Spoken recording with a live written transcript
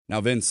Now,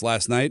 Vince,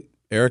 last night,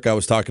 Eric, I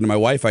was talking to my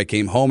wife. I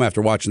came home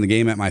after watching the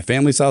game at my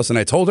family's house, and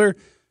I told her,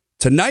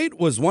 tonight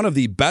was one of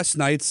the best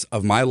nights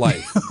of my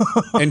life.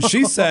 And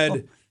she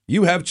said,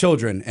 you have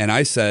children. And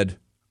I said,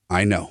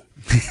 I know.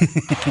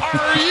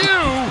 Are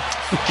you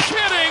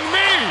kidding me?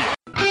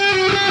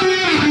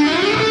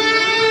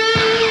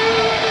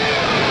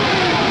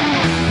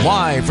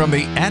 Live from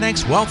the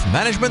Annex Wealth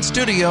Management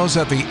Studios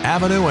at the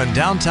Avenue in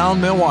downtown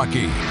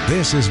Milwaukee,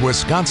 this is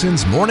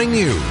Wisconsin's Morning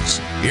News.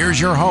 Here's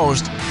your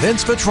host,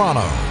 Vince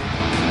Vitrano.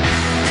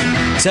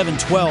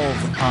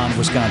 7:12 on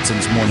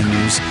Wisconsin's Morning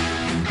News.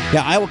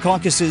 Yeah, Iowa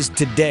caucuses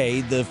today.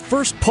 The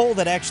first poll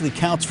that actually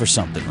counts for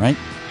something, right?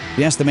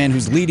 You ask the man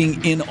who's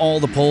leading in all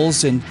the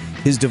polls and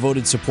his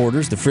devoted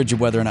supporters, the frigid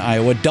weather in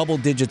Iowa, double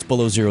digits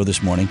below zero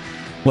this morning,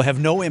 will have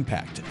no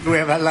impact. We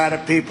have a lot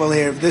of people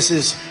here. If this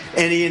is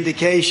any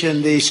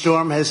indication, the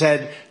storm has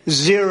had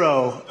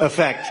zero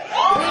effect.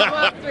 We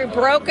walked through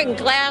broken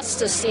glass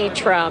to see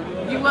Trump.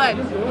 You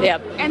would?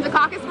 Yep. And the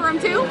caucus for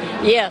him, too?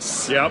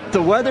 Yes. Yep.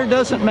 The weather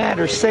doesn't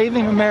matter.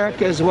 Saving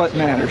America is what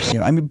matters. You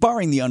know, I mean,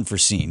 barring the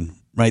unforeseen,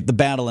 right? The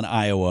battle in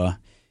Iowa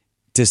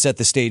to set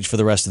the stage for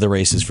the rest of the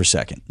races for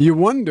second. You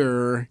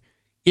wonder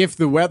if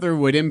the weather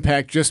would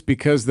impact just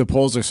because the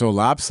polls are so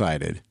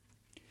lopsided.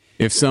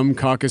 If some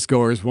caucus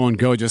goers won't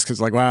go just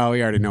because, like, wow,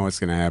 we already know what's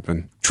going to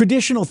happen.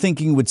 Traditional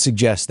thinking would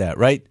suggest that,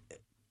 right?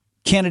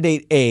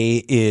 Candidate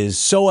A is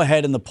so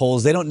ahead in the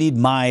polls, they don't need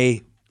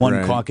my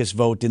one caucus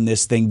vote in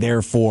this thing.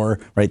 Therefore,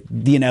 right,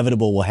 the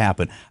inevitable will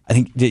happen. I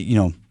think, you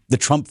know, the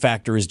Trump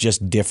factor is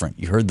just different.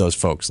 You heard those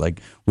folks,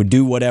 like, would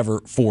do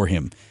whatever for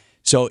him.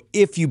 So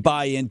if you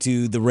buy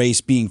into the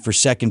race being for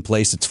second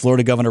place, it's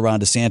Florida Governor Ron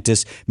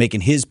DeSantis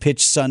making his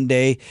pitch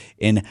Sunday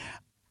in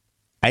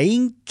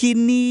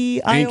Ankeny,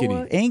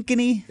 Iowa?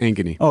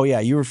 Ankeny. Oh, yeah,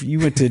 you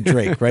went to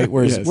Drake, right?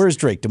 Where's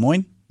Drake? Des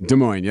Moines? Des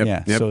Moines, yep.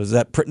 Yeah, yep. So is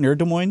that near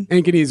Des Moines?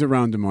 Ankeny's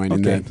around Des Moines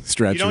in that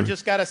stretch. You don't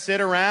just got to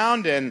sit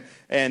around and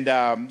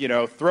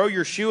throw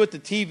your shoe at the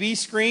TV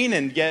screen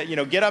and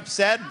get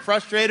upset and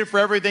frustrated for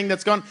everything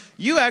that's gone.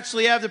 You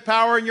actually have the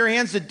power in your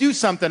hands to do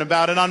something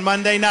about it on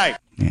Monday night.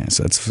 Yeah,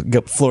 so that's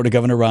Florida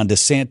Governor Ron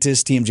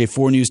DeSantis.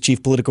 TMJ4 News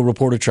chief political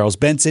reporter Charles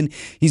Benson.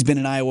 He's been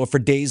in Iowa for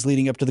days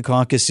leading up to the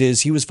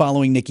caucuses. He was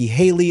following Nikki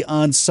Haley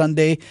on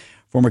Sunday,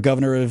 former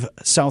governor of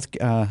South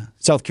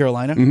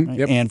Carolina, right?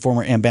 Yep. And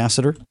former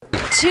ambassador.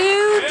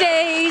 2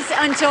 days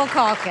until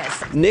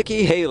caucus.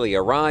 Nikki Haley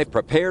arrived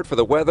prepared for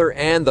the weather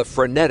and the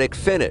frenetic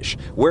finish,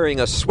 wearing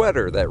a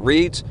sweater that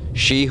reads,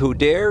 "She who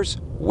dares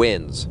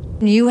wins."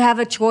 You have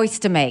a choice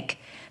to make.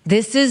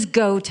 This is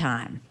go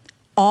time.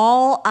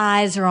 All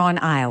eyes are on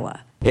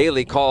Iowa.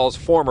 Haley calls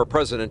former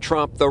President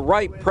Trump the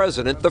right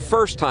president the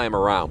first time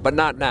around, but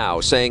not now,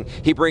 saying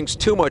he brings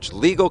too much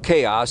legal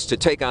chaos to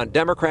take on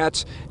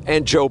Democrats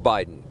and Joe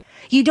Biden.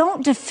 You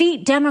don't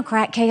defeat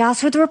Democrat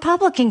chaos with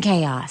Republican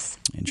chaos.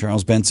 And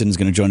Charles Benson is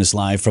going to join us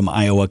live from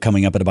Iowa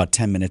coming up at about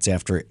 10 minutes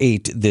after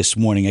 8 this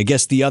morning. I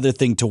guess the other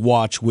thing to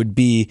watch would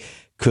be,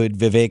 could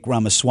Vivek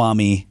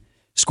Ramaswamy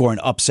score an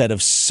upset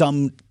of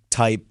some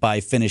type by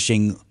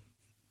finishing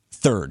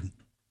third?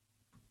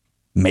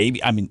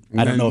 Maybe. I mean,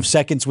 I don't know if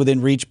second's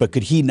within reach, but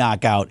could he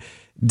knock out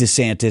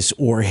DeSantis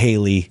or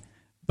Haley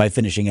by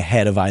finishing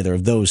ahead of either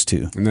of those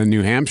two? And then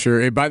New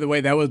Hampshire. By the way,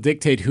 that will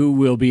dictate who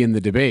will be in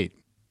the debate.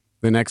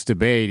 The next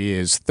debate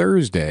is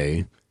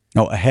Thursday.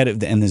 Oh,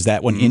 and is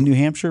that one in New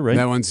Hampshire, right?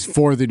 That one's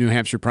for the New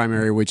Hampshire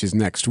primary, which is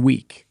next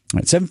week. All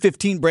right,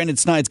 7:15, Brandon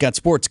Snide's got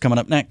sports coming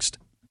up next.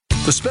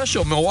 The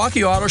special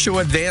Milwaukee Auto Show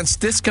Advance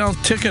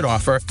Discount Ticket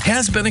Offer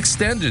has been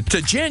extended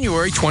to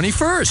January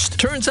 21st.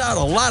 Turns out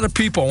a lot of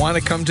people want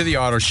to come to the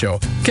auto show.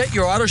 Get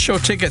your auto show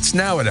tickets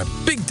now at a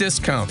big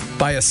discount.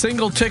 Buy a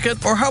single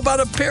ticket, or how about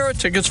a pair of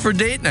tickets for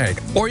date night?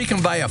 Or you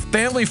can buy a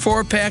family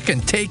 4-pack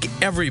and take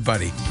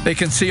everybody. They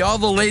can see all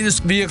the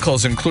latest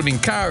vehicles, including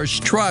cars,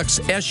 trucks,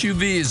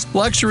 SUVs,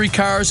 luxury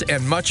cars,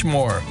 and much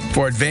more.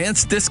 For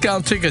advanced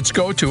discount tickets,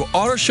 go to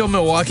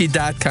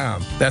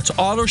autoshowmilwaukee.com. That's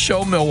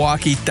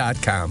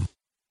autoshowmilwaukee.com.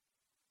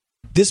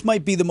 This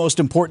might be the most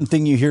important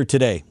thing you hear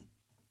today.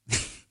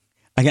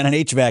 I got an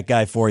HVAC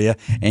guy for you,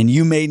 and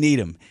you may need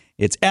him.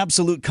 It's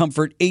Absolute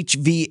Comfort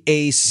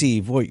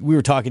HVAC. Boy, we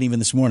were talking even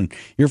this morning.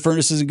 Your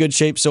furnace is in good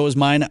shape, so is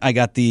mine. I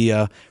got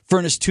the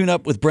furnace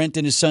tune-up with Brent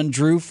and his son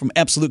Drew from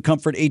Absolute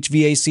Comfort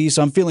HVAC,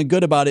 so I'm feeling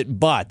good about it,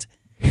 but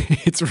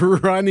it's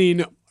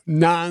running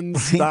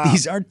nonstop.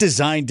 These aren't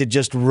designed to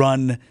just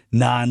run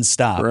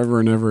nonstop. Forever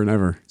and ever and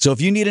ever. So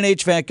if you need an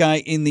HVAC guy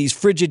in these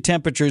frigid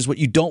temperatures, what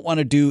you don't want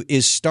to do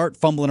is start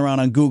fumbling around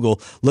on Google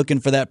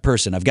looking for that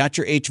person. I've got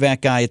your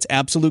HVAC guy. It's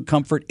Absolute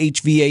Comfort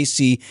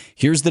HVAC.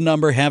 Here's the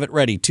number. Have it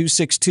ready.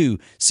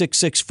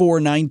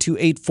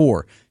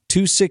 262-664-9284.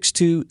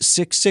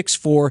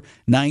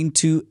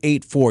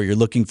 262-664-9284. You're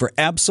looking for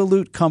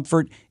Absolute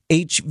Comfort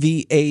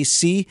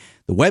HVAC.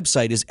 The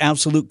website is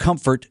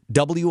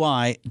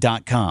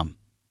absolutecomfortwi.com.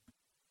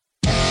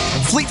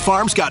 Fleet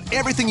Farm's got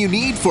everything you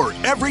need for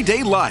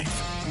everyday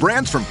life.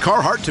 brands from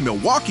Carhartt to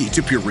Milwaukee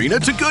to Purina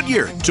to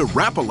Goodyear to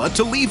Rapala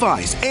to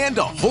Levi's and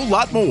a whole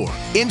lot more.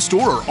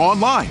 In-store or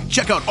online,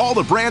 check out all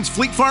the brands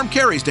Fleet Farm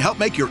carries to help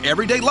make your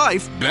everyday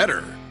life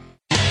better.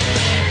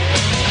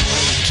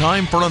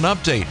 Time for an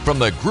update from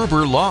the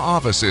Gruber Law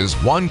Office's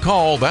One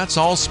Call, That's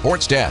All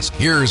Sports Desk.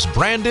 Here's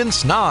Brandon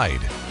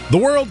Snide. The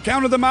world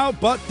counted them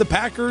out, but the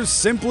Packers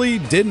simply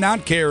did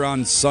not care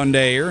on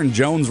Sunday. Aaron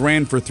Jones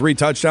ran for 3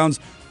 touchdowns.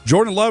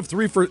 Jordan Love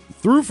threw for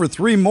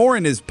 3 more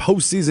in his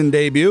postseason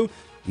debut.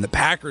 And the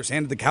Packers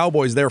handed the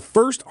Cowboys their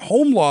first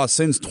home loss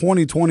since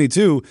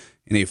 2022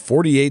 in a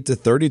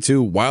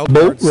 48-32 wild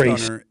card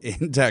stunner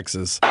in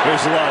Texas.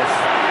 Here's Love.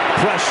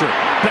 Pressure.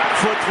 Back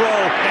foot throw.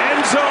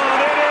 End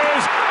zone. It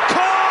is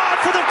caught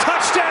for the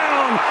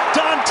touchdown.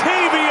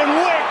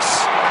 Dontavian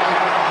Wicks.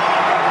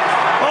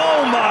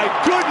 Oh, my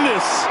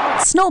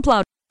goodness.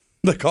 Snowplow.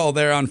 The call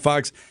there on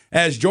Fox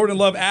as Jordan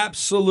Love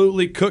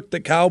absolutely cooked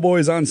the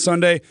Cowboys on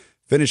Sunday,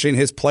 finishing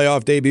his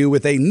playoff debut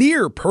with a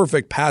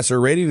near-perfect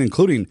passer rating,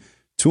 including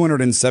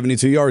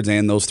 272 yards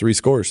and those 3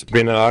 scores.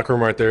 Being in the locker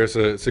room right there, it's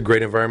a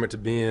great environment to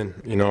be in.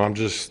 You know, I'm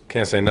just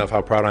can't say enough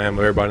how proud I am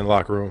of everybody in the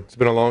locker room. It's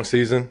been a long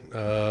season.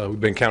 We've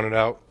been counted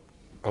out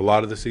a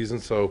lot of the season,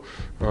 so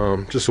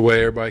just the way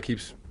everybody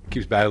keeps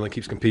battling,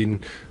 keeps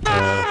competing,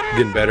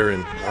 getting better,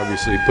 and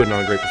obviously putting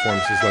on great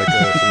performances like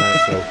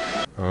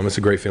tonight. So it's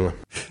a great feeling.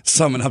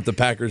 Summing up the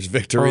Packers'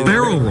 victory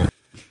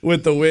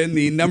with the win,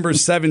 the number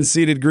 7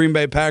 seeded Green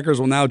Bay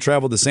Packers will now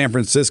travel to San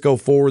Francisco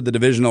for the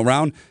divisional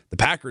round. The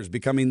Packers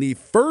becoming the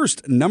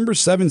first number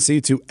 7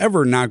 seed to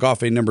ever knock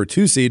off a number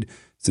 2 seed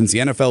since the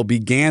NFL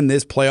began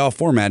this playoff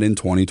format in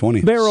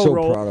 2020. So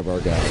proud of our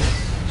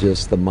guys.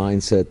 Just the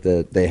mindset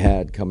that they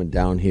had coming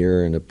down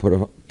here and to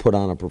put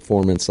on a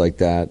performance like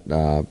that.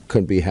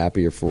 Couldn't be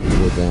happier for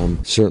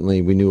them.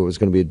 Certainly, we knew it was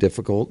going to be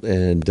difficult,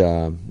 and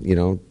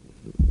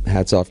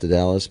hats off to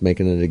Dallas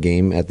making it a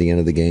game at the end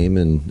of the game,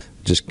 and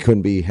just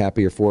couldn't be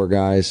happier for our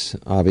guys.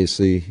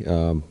 Obviously,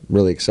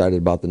 really excited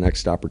about the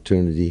next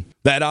opportunity.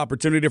 That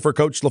opportunity for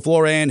Coach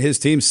LaFleur and his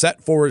team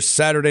set for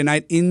Saturday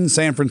night in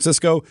San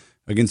Francisco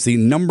against the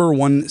number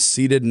 1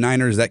 seeded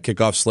Niners. That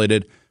kickoff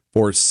slated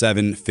for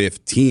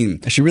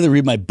 7:15. I should really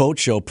read my boat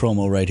show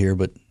promo right here,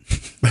 but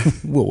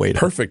we'll wait.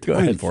 Perfect. Go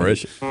ahead for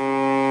it.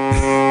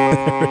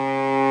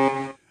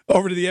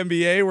 Over to the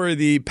NBA, where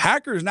the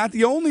Packers, not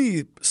the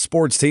only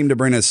sports team to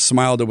bring a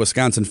smile to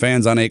Wisconsin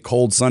fans on a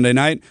cold Sunday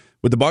night.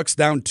 With the Bucks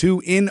down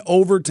 2 in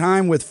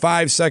overtime with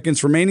 5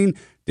 seconds remaining,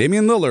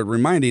 Damian Lillard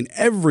reminding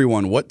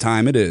everyone what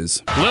time it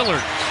is.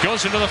 Lillard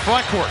goes into the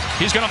front court.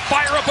 He's going to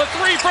fire up a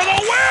 3 for the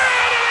win,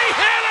 and he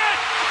hit it!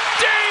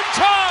 Game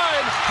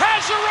time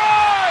has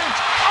arrived!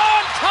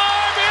 On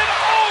time in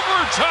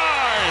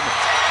overtime!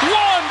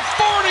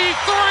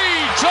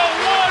 143 to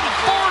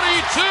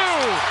 142!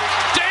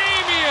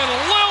 Damian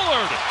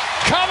Lillard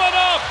coming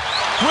up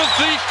with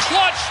the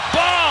clutch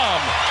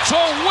bomb to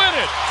win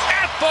it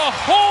at the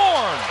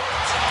horn!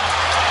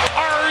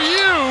 Are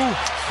you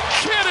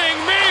kidding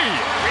me?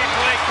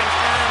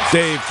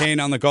 Dave Kane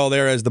on the call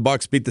there as the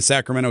Bucks beat the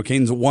Sacramento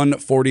Kings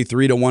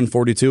 143 to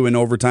 142 in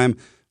overtime.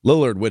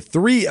 Lillard with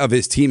 3 of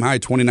his team-high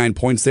 29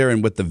 points there,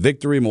 and with the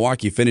victory,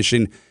 Milwaukee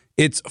finishing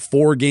its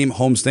 4-game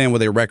homestand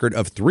with a record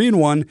of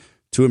 3-1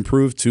 to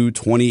improve to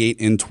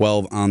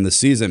 28-12 on the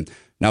season.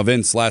 Now,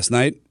 Vince, last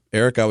night,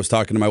 Eric, I was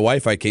talking to my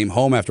wife. I came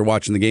home after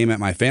watching the game at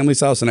my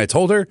family's house, and I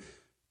told her,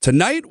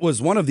 tonight was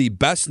one of the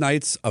best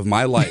nights of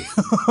my life.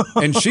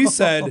 And she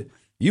said,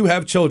 you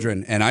have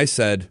children. And I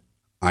said,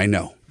 I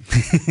know.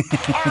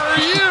 Are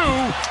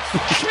you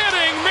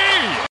kidding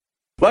me?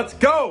 Let's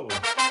go.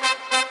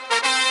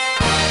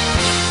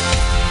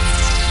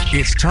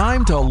 It's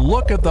time to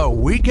look at the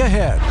week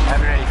ahead.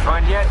 Having any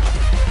fun yet?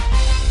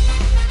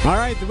 All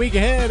right, the week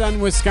ahead on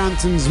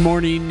Wisconsin's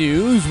Morning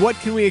News. What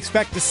can we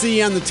expect to see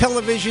on the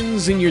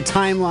televisions, in your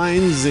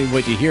timelines,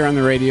 what you hear on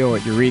the radio,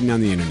 what you're reading on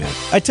the internet?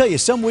 I tell you,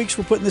 some weeks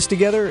we're putting this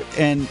together,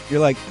 and you're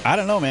like, I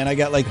don't know, man. I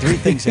got like 3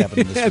 things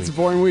happening this week. It's a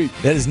boring week.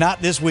 That is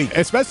not this week.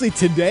 Especially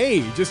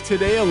today. Just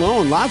today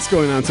alone. Lots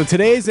going on. So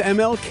today's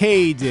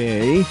MLK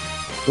Day.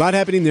 A lot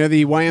happening there.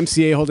 The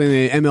YMCA holding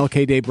an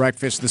MLK Day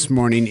breakfast this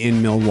morning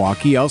in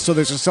Milwaukee. Also,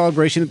 there's a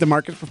celebration at the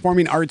Marcus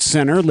Performing Arts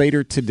Center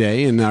later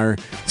today. And our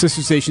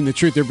sister station, The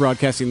Truth, they're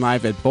broadcasting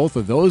live at both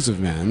of those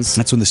events.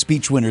 That's when the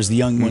speech winners, the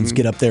young ones,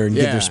 get up there and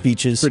give their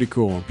speeches. Pretty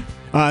cool.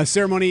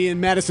 Ceremony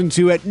in Madison,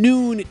 too, at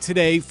noon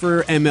today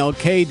for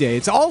MLK Day.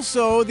 It's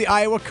also the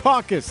Iowa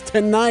caucus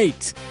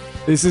tonight.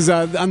 This is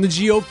on the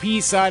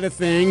GOP side of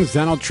things.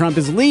 Donald Trump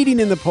is leading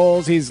in the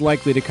polls. He's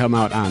likely to come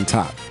out on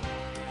top.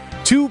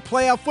 2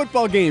 playoff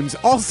football games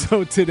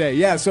also today.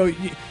 Yeah, so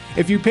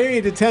if you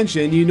paid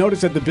attention, you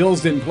noticed that the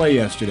Bills didn't play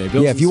yesterday.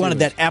 Bills if you wanted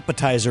that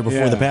appetizer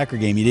before the Packer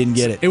game, you didn't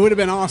get it. It would have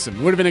been awesome.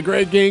 It would have been a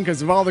great game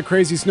because of all the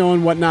crazy snow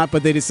and whatnot,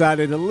 but they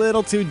decided a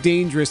little too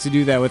dangerous to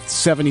do that with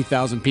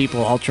 70,000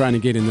 people all trying to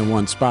get into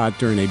one spot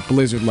during a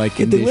blizzard-like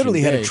condition. They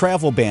literally had a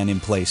travel ban in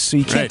place, so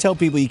you can't tell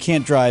people you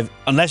can't drive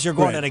unless you're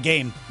going at a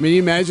game. I mean,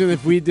 you imagine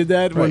if we did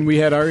that when we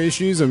had our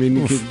issues? I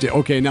mean,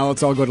 okay, now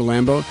let's all go to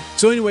Lambeau.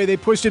 So anyway, they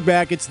pushed it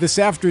back. It's this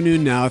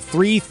afternoon now,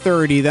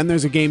 3:30. Then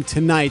there's a game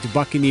tonight,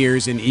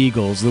 Buccaneers and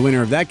Eagles. The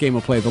winner of that game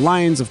will play the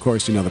Lions. Of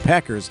course, you know the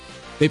Packers.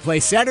 They play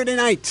Saturday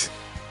night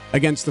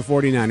against the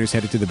 49ers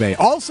headed to the Bay.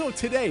 Also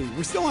today,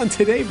 we're still on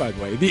today, by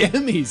the way, the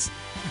Emmys.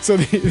 So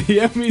the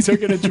Emmys are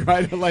going to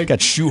try to got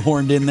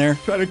shoehorned in there.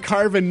 Try to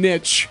carve a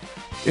niche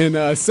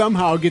and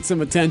somehow get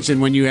some attention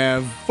when you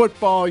have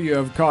football, you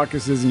have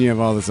caucuses, and you have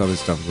all this other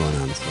stuff going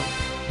on. So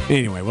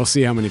anyway, we'll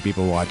see how many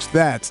people watch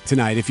that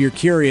tonight. If you're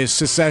curious,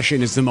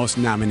 Secession is the most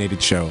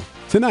nominated show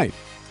tonight.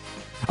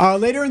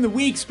 Later in the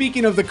week,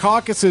 speaking of the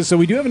caucuses, so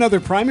we do have another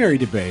primary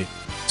debate.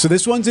 So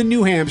this one's in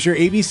New Hampshire.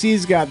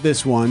 ABC's got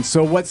this one.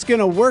 So what's going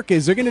to work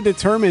is they're going to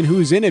determine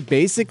who's in it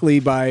basically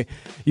by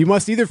you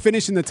must either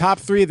finish in the top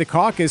 3 of the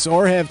caucus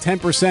or have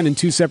 10% in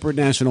 2 separate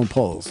national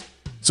polls.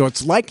 So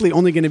it's likely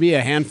only going to be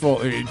a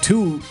handful,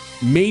 2,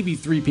 maybe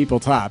 3 people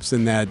tops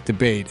in that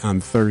debate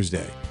on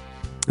Thursday.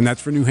 And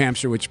that's for New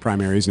Hampshire, which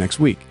primary is next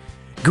week.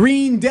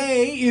 Green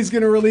Day is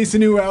going to release a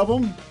new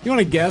album. You want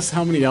to guess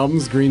how many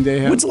albums Green Day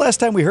has? When's the last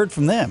time we heard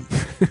from them?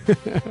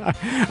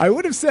 I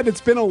would have said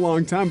it's been a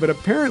long time, but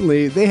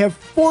apparently they have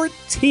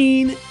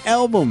 14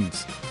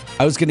 albums.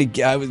 I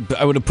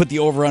would have put the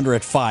over-under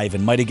at 5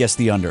 and might have guessed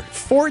the under.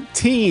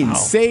 14. Wow.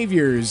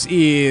 Saviors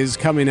is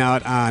coming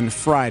out on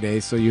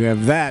Friday, so you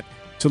have that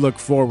to look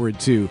forward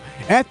to.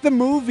 At the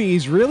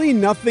movies, really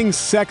nothing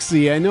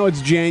sexy. I know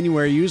it's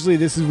January. Usually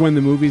this is when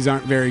the movies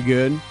aren't very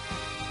good.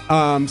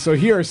 So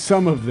here are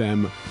some of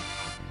them.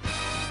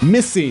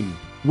 Missing,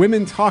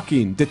 Women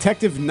Talking,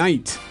 Detective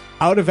Night,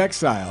 Out of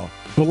Exile,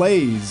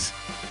 Blaze,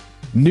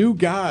 New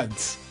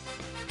Gods,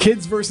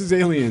 Kids vs.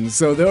 Aliens.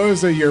 So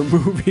those are your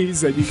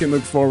movies that you can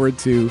look forward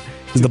to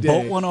today. Is the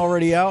boat one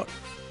already out?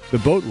 The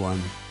boat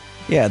one?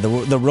 Yeah, the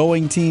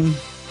rowing team.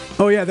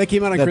 Oh, yeah, that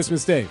came out on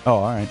Christmas Day. Oh,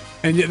 all right.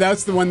 And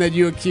that's the one that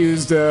you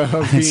accused of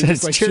being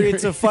it's like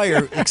Chariots of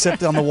Fire,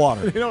 except on the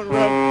water. They don't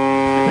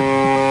run.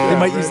 They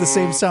might use the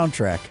same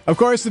soundtrack. Of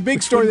course, the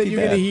big story that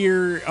you're going to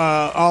hear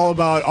all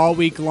about all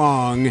week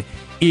long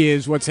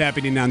is what's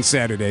happening on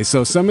Saturday.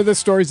 So some of the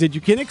stories that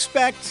you can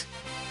expect.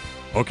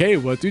 Okay,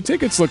 what do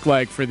tickets look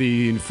like for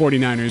the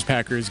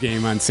 49ers-Packers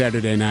game on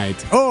Saturday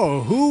night?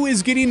 Oh, who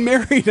is getting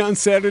married on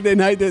Saturday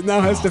night that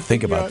now has to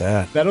think about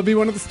that? That'll be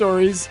one of the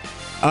stories.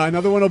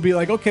 Another one will be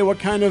like, okay, what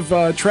kind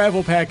of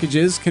travel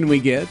packages can we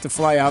get to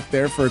fly out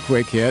there for a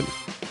quick hit?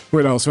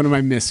 What else? What am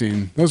I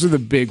missing? Those are the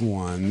big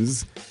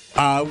ones.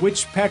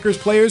 Which Packers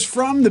players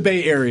from the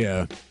Bay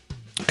Area?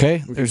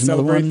 Okay, there's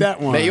another one. That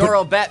one.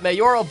 Mayoral bet.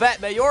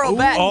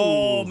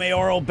 Oh,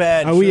 mayoral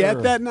bet. Are we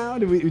at that now?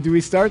 Do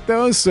we start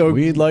those? So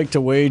we'd like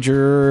to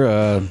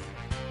wager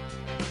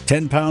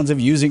 10 pounds of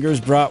Usinger's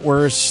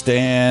bratwurst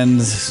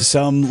and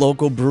some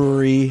local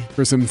brewery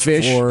for some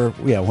fish.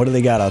 What do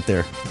they got out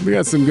there? We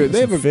got some good.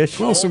 They have fish.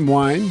 Well, some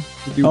wine.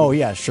 Oh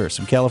yeah, sure.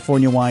 Some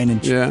California wine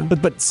and yeah.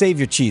 But save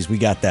your cheese. We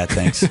got that.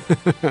 Thanks.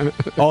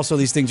 Also,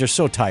 these things are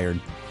so tired.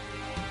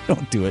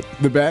 Don't do it.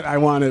 The bet. I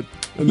want it.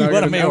 I'm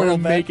going to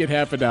make it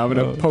happen now. I'm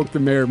going to poke the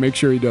mayor, make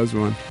sure he does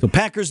one. The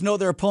Packers know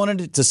their opponent.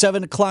 It's a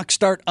 7 o'clock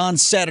start on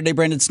Saturday.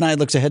 Brandon Snide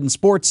looks ahead in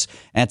sports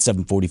at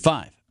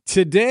 7:45.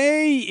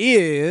 Today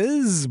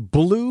is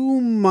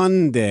Blue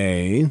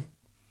Monday.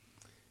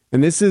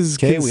 And this is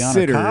considered... we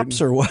honor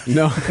cops or what?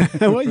 No.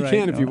 Well, you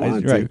can if you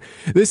want to.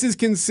 This is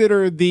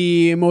considered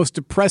the most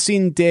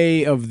depressing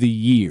day of the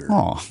year.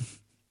 Oh.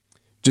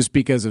 Just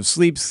because of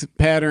sleep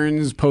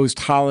patterns,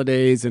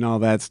 post-holidays, and all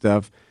that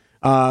stuff.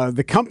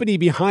 The company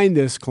behind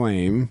this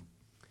claim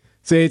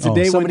say it's a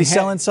day when... Somebody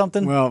selling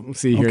something? Well,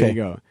 see, here you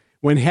go.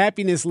 When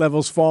happiness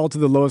levels fall to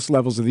the lowest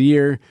levels of the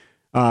year,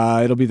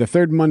 it'll be the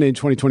third Monday in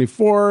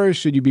 2024.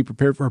 Should you be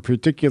prepared for a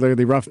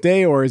particularly rough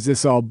day, or is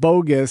this all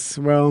bogus?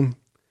 Well,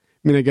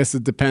 I mean, I guess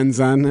it depends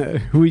on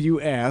who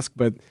you ask,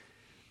 but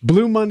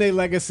Blue Monday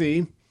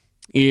legacy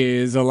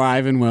is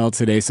alive and well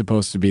today,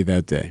 supposed to be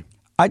that day.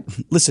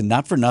 Listen,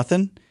 not for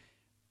nothing,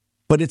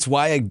 but it's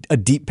why a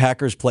deep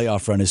Packers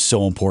playoff run is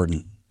so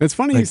important. It's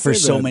funny you say for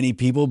so that. many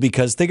people,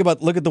 because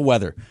look at the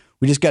weather.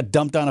 We just got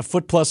dumped on a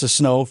foot plus of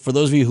snow. For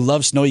those of you who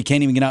love snow, you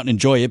can't even get out and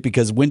enjoy it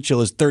because wind chill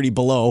is 30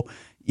 below.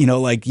 You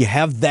know, like you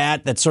have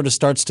that sort of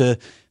starts to,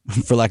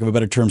 for lack of a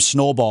better term,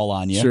 snowball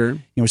on you. Sure.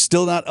 You know,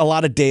 still not a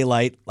lot of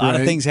daylight, a lot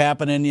of things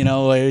happening, you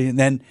know, and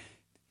then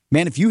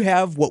Man, if you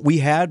have what we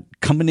had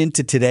coming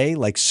into today,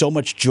 like so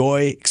much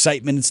joy,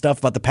 excitement and stuff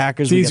about the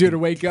Packers. It's easier to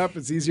wake up.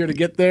 It's easier to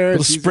get there. A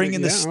little spring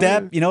in the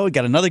step. We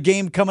got another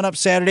game coming up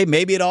Saturday.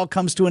 Maybe it all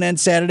comes to an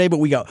end Saturday, but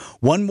we got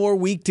one more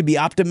week to be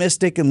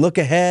optimistic and look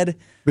ahead.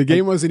 The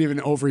game wasn't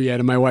even over yet,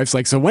 and my wife's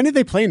like, so when did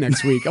they play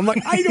next week? I'm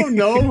like, I don't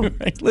know.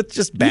 Right, let's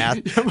just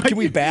bask. Can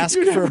we bask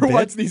you for a never bit?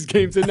 watch these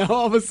games, and now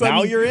all of a sudden...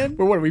 Now you're in?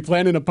 But what, are we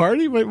planning a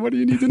party? What do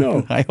you need to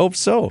know? I hope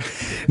so.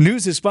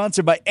 News is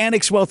sponsored by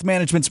Annex Wealth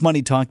Management's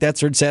Money Talk.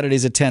 That's heard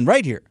Saturdays at 10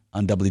 right here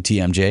on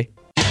WTMJ.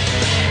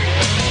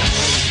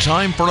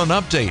 Time for an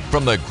update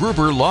from the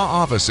Gruber Law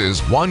Office's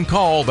One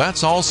Call,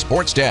 That's All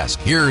Sports Desk.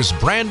 Here's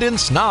Brandon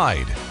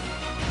Snide.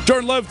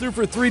 Jordan Love threw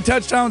for 3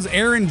 touchdowns.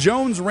 Aaron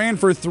Jones ran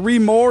for 3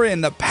 more,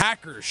 and the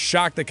Packers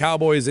shocked the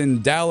Cowboys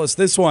in Dallas.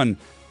 This one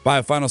by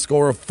a final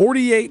score of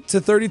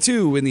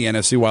 48-32 in the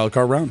NFC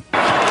wildcard round.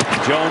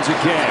 Jones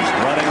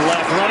again, running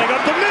left, running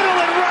up the middle,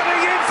 and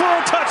running in for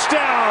a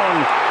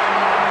touchdown.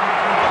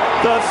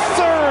 The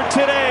third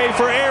today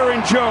for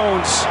Aaron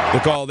Jones.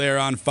 The call there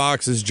on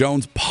Fox is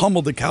Jones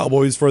pummeled the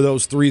Cowboys for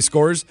those 3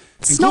 scores.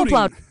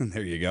 Snowplow.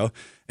 There you go.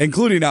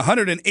 Including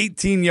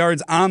 118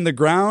 yards on the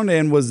ground,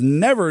 and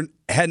never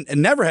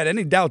had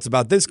any doubts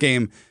about this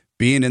game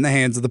being in the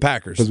hands of the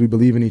Packers. Because we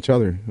believe in each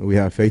other. We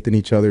have faith in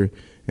each other,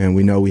 and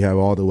we know we have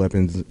all the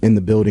weapons in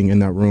the building, in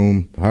that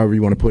room. However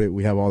you want to put it,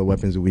 we have all the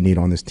weapons that we need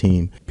on this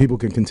team. People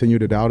can continue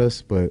to doubt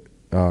us, but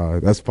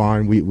that's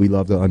fine. We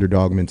love the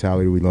underdog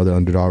mentality. We love the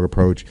underdog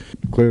approach.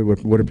 Clearly,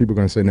 what are people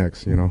going to say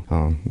next?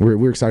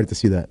 We're excited to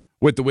see that.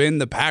 With the win,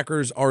 the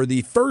Packers are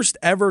the first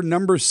ever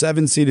number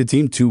 7 seeded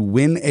team to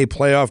win a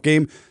playoff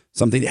game,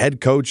 something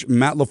head coach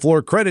Matt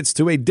LaFleur credits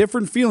to a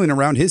different feeling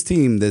around his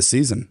team this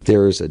season.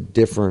 There's a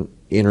different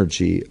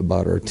energy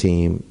about our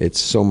team. It's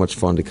so much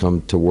fun to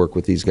come to work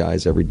with these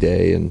guys every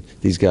day, and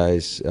these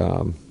guys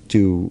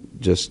do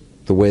just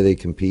the way they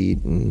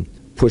compete and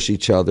push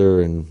each other,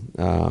 and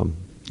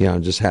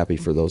I'm just happy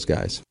for those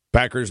guys.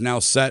 Packers now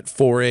set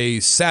for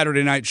a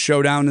Saturday night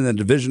showdown in the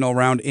divisional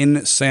round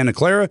in Santa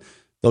Clara.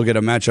 They'll get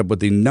a matchup with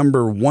the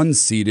number 1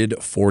 seeded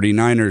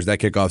 49ers. That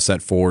kickoff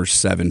set for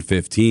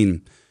 7:15.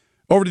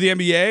 Over to the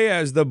NBA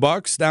as the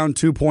Bucks, down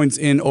 2 points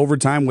in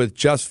overtime with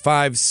just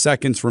 5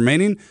 seconds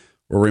remaining,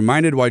 were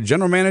reminded why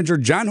general manager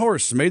John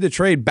Horst made the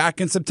trade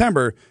back in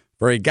September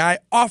for a guy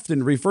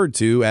often referred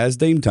to as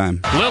Dame Time.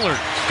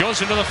 Lillard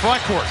goes into the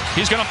front court.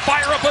 He's going to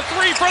fire up a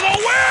 3 for the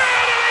win,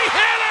 and he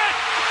hit it!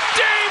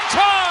 Dame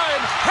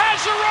Time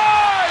has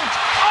arrived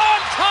on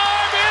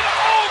time in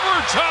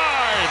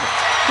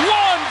overtime!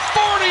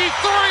 143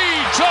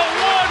 to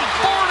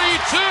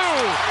 142.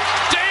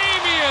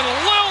 Damian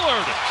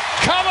Lillard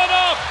coming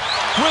up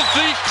with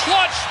the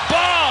clutch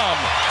bomb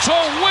to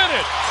win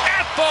it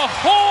at the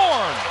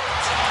horn.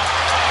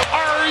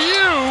 Are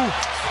you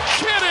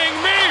kidding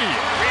me?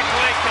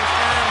 Replay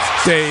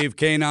confirms. Dave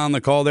Kane on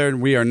the call there,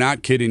 and we are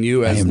not kidding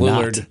you as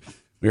Lillard.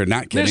 We are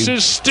not kidding. This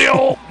is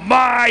still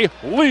my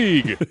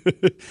league.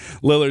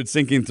 Lillard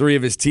sinking 3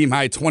 of his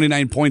team-high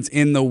 29 points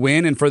in the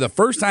win, and for the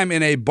first time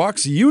in a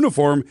Bucks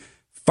uniform,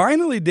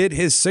 finally did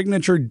his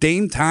signature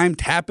Dame Time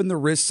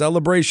tap-in-the-wrist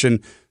celebration,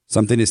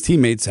 something his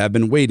teammates have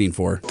been waiting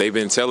for. They've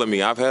been telling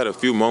me, I've had a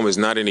few moments,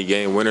 not any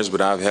game winners,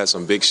 but I've had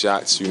some big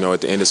shots,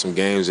 at the end of some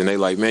games, and they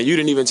like, man, you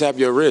didn't even tap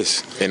your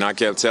wrist. And I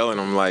kept telling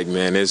them, like,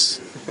 man,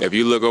 if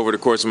you look over the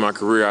course of my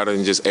career, I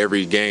didn't just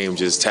every game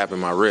just tapping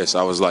my wrist.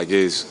 I was like,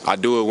 I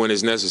do it when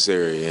it's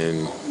necessary,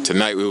 and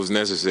tonight it was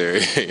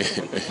necessary.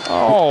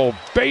 Oh,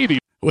 baby.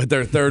 With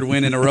their 3rd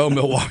win in a row,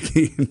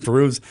 Milwaukee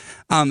improves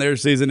on their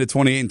season to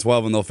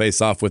 28-12, and they'll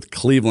face off with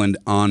Cleveland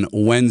on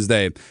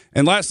Wednesday.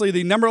 And lastly,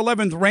 the number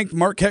 11th ranked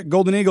Marquette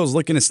Golden Eagles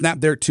looking to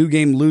snap their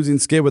 2-game losing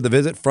skid with a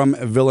visit from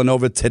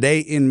Villanova today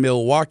in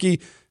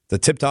Milwaukee. The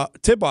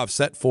tip-off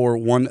set for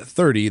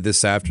 1:30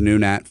 this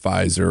afternoon at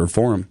Pfizer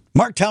Forum.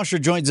 Mark Tauscher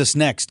joins us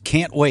next.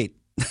 Can't wait.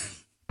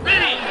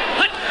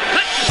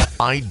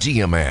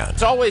 Idea Man.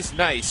 It's always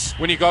nice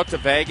when you go out to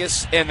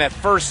Vegas and that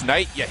first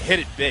night you hit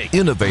it big.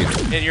 Innovator.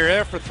 And you're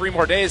there for 3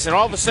 more days, and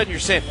all of a sudden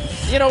you're saying,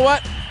 you know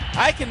what?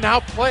 I can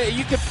now play.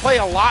 You can play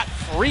a lot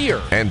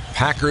freer. And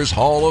Packers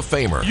Hall of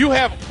Famer. You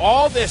have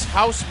all this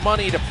house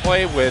money to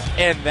play with,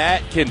 and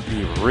that can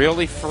be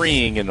really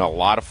freeing and a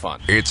lot of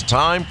fun. It's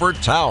time for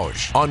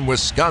Tausch on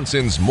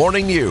Wisconsin's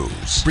Morning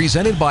News.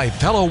 Presented by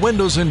Pella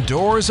Windows and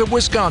Doors of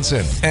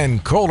Wisconsin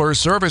and Kohler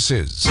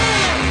Services.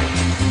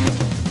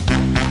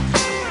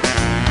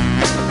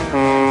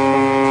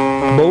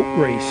 Boat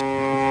race.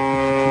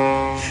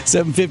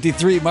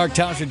 7:53. Mark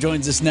Tauscher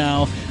joins us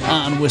now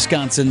on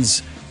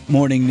Wisconsin's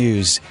Morning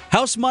News.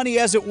 House money,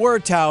 as it were,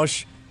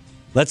 Tausch.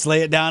 Let's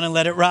lay it down and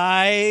let it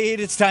ride.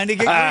 It's time to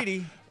get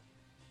greedy.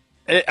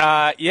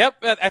 Yep.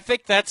 I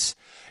think that's,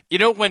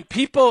 when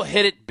people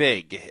hit it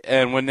big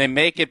and when they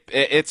make it,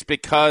 it's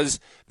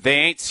because they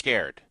ain't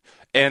scared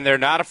and they're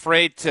not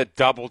afraid to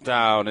double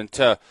down and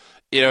to,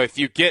 if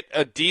you get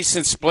a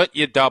decent split,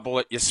 you double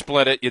it, you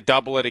split it, you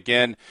double it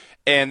again.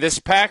 And this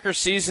Packer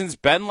season's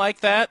been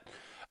like that.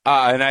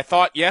 And I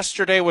thought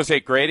yesterday was a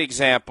great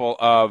example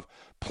of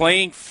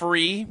playing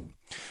free,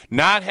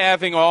 not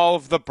having all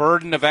of the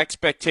burden of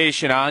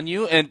expectation on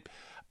you. And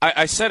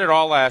I said it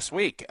all last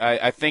week.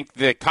 I think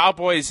the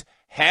Cowboys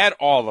had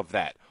all of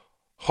that.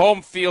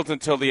 Home field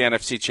until the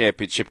NFC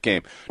Championship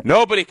game.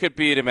 Nobody could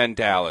beat him in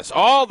Dallas.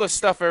 All the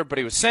stuff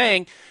everybody was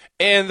saying.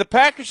 And the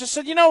Packers just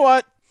said, you know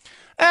what?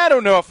 I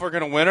don't know if we're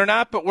going to win or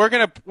not, but we're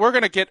going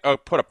to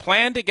put a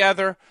plan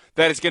together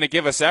that is going to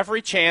give us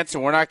every chance,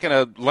 and we're not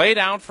going to lay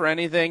down for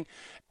anything.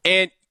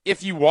 And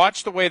if you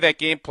watch the way that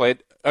game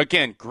played,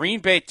 again,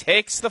 Green Bay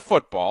takes the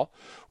football,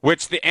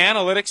 which the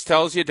analytics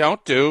tells you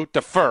don't do,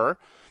 defer.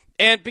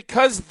 And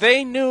because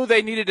they knew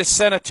they needed to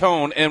set a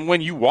tone, and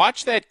when you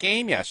watch that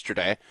game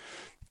yesterday,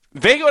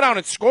 they go down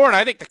and score, and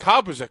I think the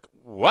Cowboys are like,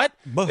 what?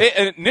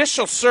 An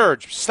initial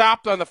surge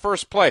stopped on the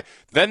first play,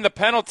 then the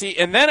penalty,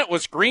 and then it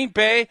was Green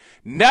Bay.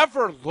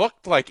 Never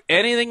looked like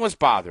anything was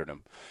bothering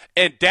them.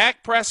 And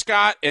Dak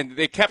Prescott, and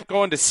they kept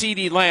going to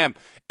CeeDee Lamb,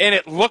 and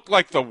it looked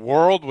like the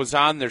world was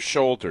on their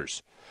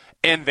shoulders.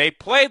 And they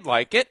played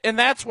like it, and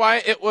that's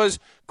why it was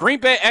Green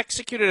Bay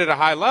executed at a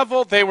high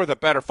level. They were the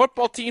better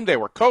football team. They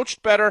were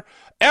coached better.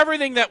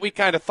 Everything that we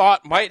kind of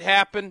thought might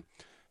happen,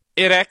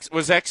 it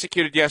was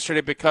executed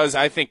yesterday because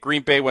I think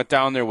Green Bay went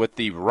down there with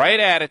the right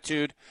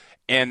attitude,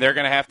 and they're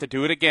going to have to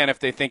do it again if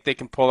they think they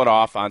can pull it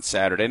off on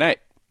Saturday night.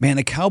 Man,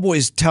 the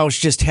Cowboys, Tausch,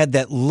 just had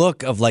that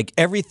look of like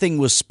everything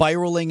was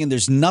spiraling and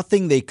there's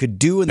nothing they could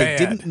do and they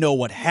didn't know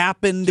what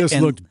happened.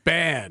 Just looked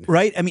bad.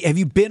 Right? I mean, have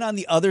you been on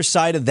the other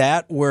side of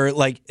that where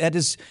like that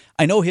is,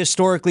 I know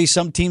historically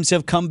some teams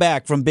have come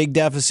back from big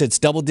deficits,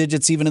 double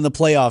digits even in the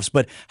playoffs,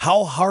 but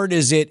how hard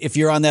is it if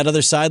you're on that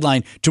other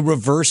sideline to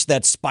reverse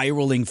that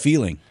spiraling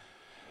feeling?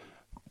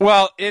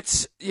 Well,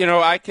 it's,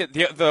 I could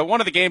the one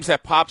of the games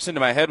that pops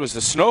into my head was the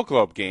Snow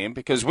Globe game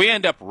because we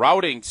end up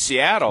routing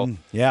Seattle.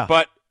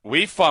 But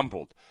we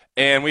fumbled,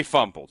 and it's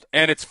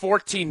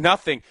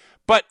 14-0.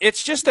 But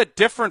it's just a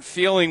different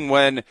feeling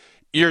when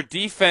your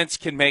defense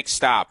can make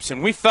stops.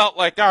 And we felt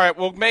like, all right,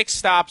 we'll make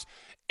stops.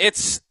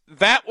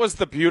 That was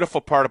the beautiful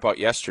part about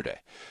yesterday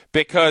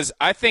because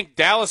I think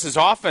Dallas's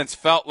offense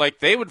felt like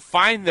they would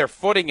find their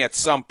footing at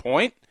some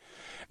point.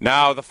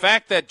 Now, the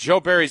fact that Joe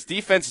Barry's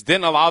defense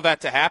didn't allow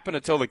that to happen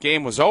until the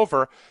game was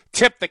over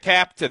tipped the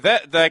cap to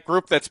that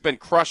group that's been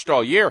crushed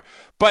all year.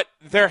 But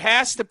there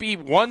has to be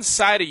one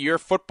side of your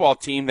football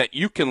team that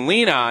you can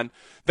lean on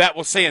that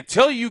will say,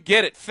 until you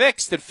get it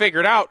fixed and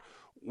figured out,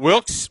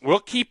 we'll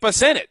keep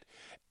us in it.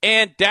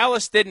 And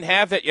Dallas didn't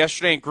have that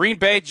yesterday. And Green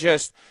Bay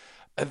just,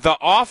 the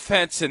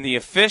offense and the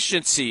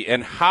efficiency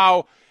and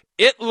how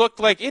it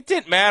looked like it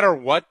didn't matter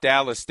what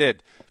Dallas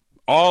did.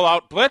 All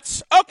out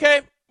blitz,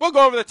 okay. We'll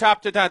go over the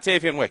top to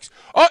Dontavian Wicks.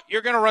 Oh,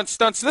 you're going to run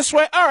stunts this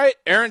way? All right,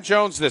 Aaron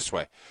Jones this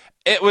way.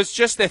 It was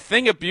just a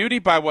thing of beauty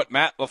by what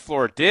Matt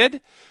LaFleur did,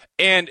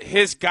 and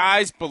his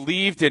guys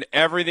believed in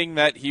everything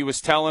that he was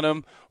telling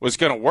them was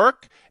going to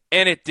work,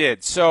 and it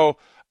did. So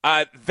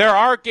there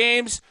are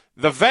games,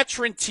 the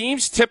veteran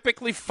teams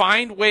typically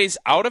find ways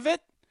out of it.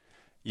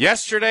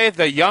 Yesterday,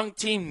 the young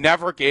team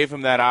never gave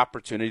him that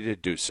opportunity to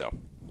do so.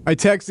 I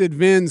texted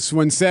Vince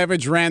when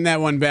Savage ran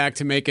that one back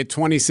to make it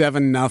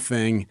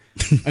 27-0.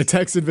 I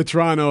texted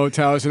Vetrano,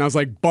 Tausch, and I was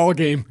like, ball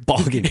game.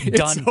 Ball game.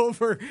 Done. It's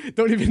over.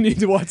 Don't even need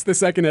to watch the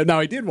second half.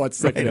 Now, I did watch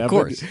the second half. Of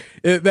course.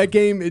 That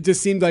game, it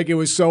just seemed like it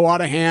was so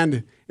out of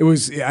hand. It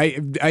was. I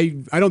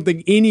don't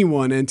think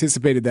anyone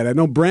anticipated that. I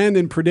know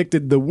Brandon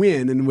predicted the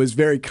win and was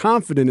very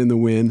confident in the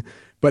win,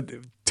 but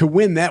to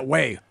win that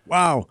way,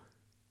 wow.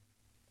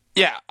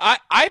 Yeah,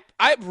 I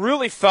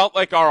really felt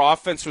like our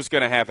offense was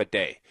going to have a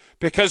day.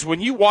 Because when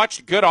you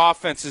watch good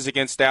offenses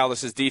against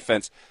Dallas's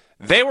defense,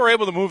 they were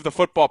able to move the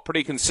football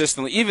pretty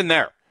consistently, even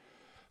there.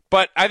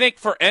 But I think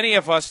for any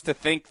of us to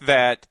think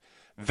that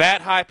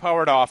that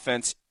high-powered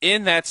offense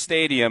in that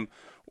stadium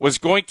was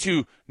going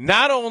to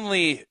not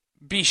only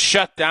be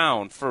shut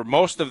down for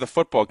most of the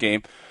football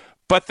game,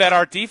 but that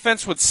our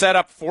defense would set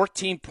up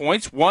 14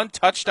 points, one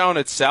touchdown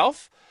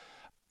itself,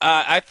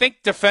 I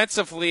think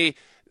defensively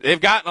they've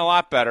gotten a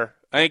lot better.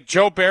 I think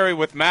Joe Barry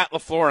with Matt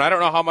LaFleur, and I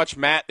don't know how much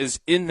Matt is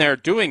in there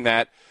doing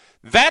that.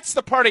 That's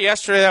the part of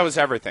yesterday that was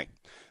everything.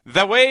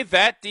 The way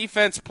that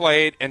defense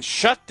played and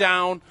shut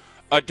down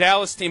a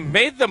Dallas team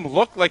made them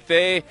look like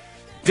they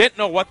didn't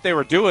know what they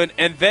were doing,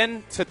 and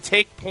then to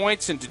take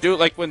points and to do it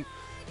like when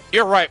 –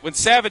 you're right. When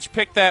Savage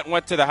picked that and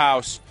went to the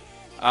house,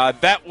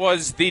 that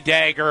was the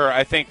dagger,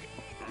 I think,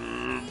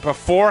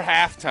 before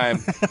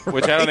halftime,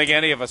 which I don't think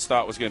any of us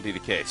thought was going to be the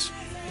case.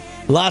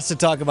 Lots to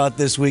talk about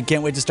this week.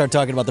 Can't wait to start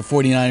talking about the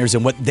 49ers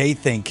and what they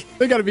think.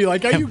 They got to be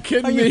like, are you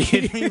kidding me? Are you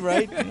kidding me,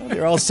 right?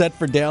 They're all set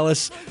for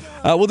Dallas.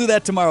 We'll do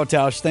that tomorrow,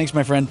 Tausch. Thanks,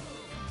 my friend.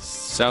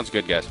 Sounds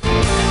good, guys.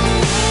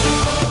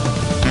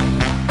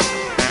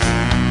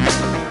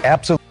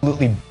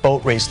 Absolutely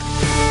boat raced.